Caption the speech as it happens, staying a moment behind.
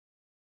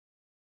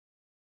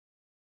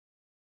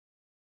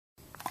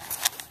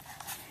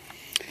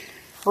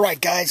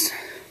Alright guys,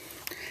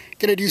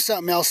 gonna do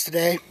something else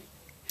today.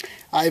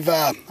 I've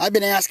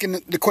been asking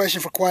the question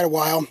for quite a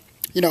while.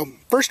 You know,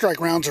 first strike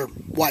rounds are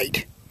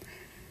white,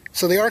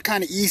 so they are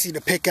kind of easy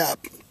to pick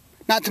up.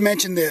 Not to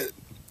mention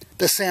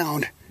the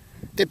sound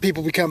that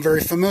people become very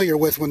familiar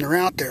with when they're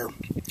out there.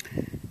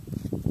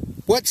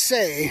 What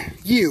say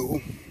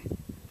you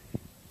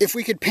if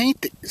we could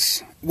paint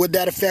these? Would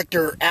that affect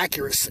their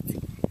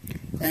accuracy?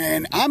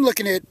 And I'm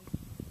looking at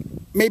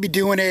maybe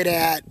doing it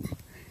at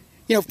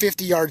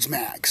 50 yards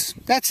max.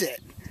 That's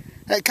it.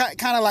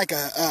 Kind of like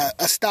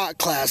a stock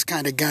class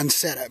kind of gun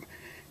setup,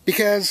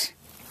 because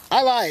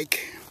I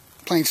like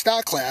playing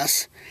stock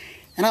class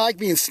and I like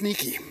being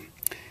sneaky.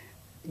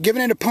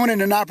 Giving an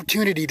opponent an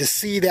opportunity to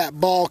see that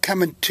ball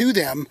coming to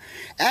them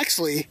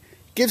actually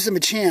gives them a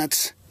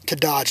chance to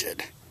dodge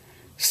it.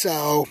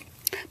 So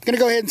I'm going to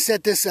go ahead and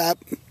set this up.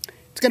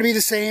 It's going to be the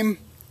same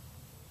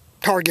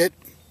target.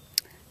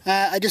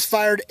 I just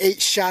fired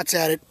 8 shots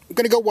at it. I'm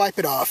going to go wipe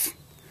it off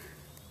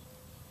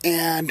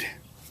and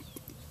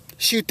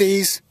shoot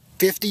these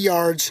 50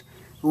 yards,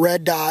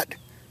 red dot,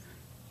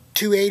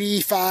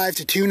 285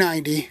 to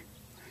 290.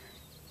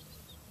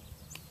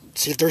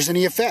 See if there's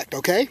any effect,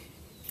 okay?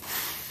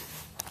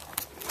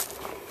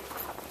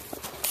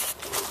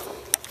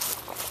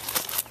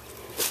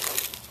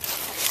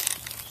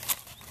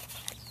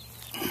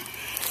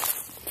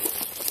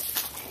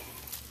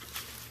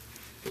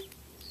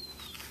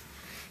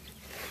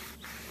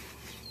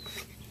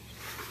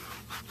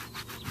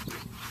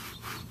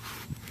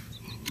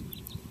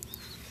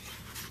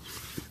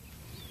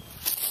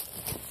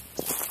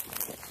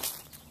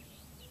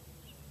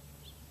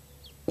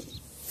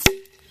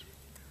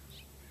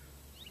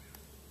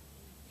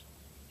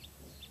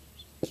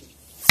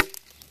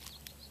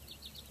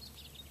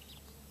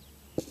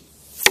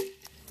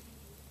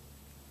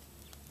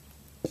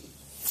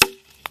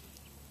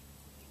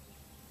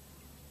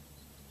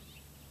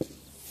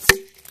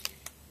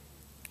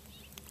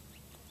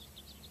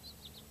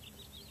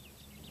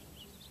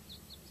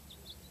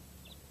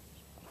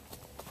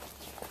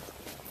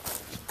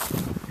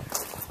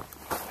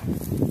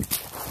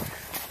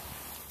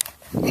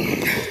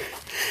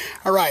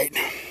 All right,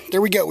 there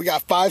we go. We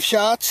got 5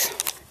 shots.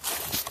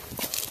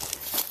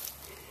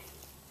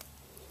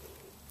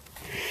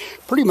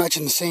 Pretty much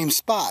in the same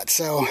spot.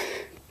 So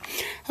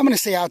I'm going to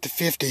say out to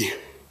 50.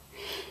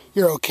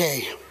 You're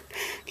okay.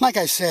 Like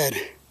I said,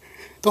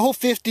 the whole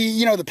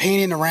 50, the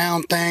painting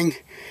around thing,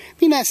 I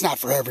mean, that's not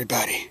for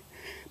everybody.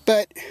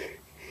 But,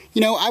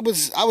 I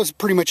was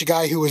pretty much a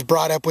guy who was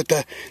brought up with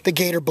the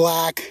gator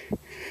black.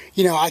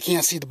 I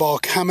can't see the ball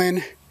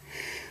coming.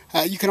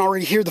 You can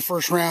already hear the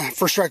first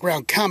strike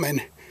round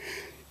coming,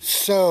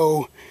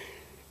 so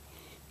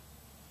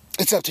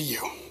it's up to you.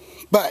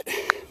 But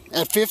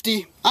at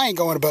 50, I ain't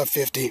going above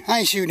 50. I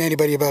ain't shooting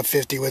anybody above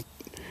 50 with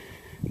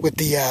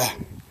the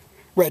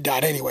red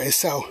dot anyway.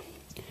 So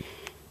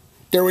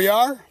there we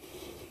are.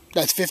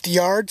 That's 50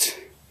 yards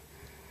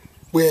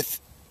with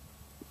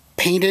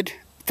painted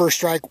first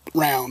strike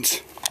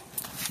rounds.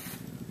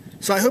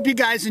 So I hope you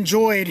guys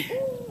enjoyed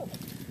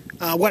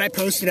what I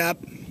posted up.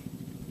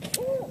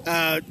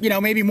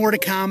 Maybe more to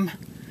come.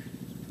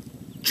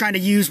 Trying to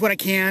use what I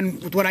can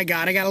with what I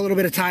got. I got a little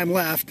bit of time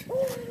left.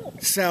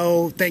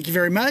 So thank you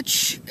very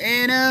much,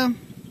 and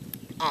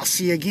I'll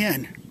see you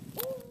again.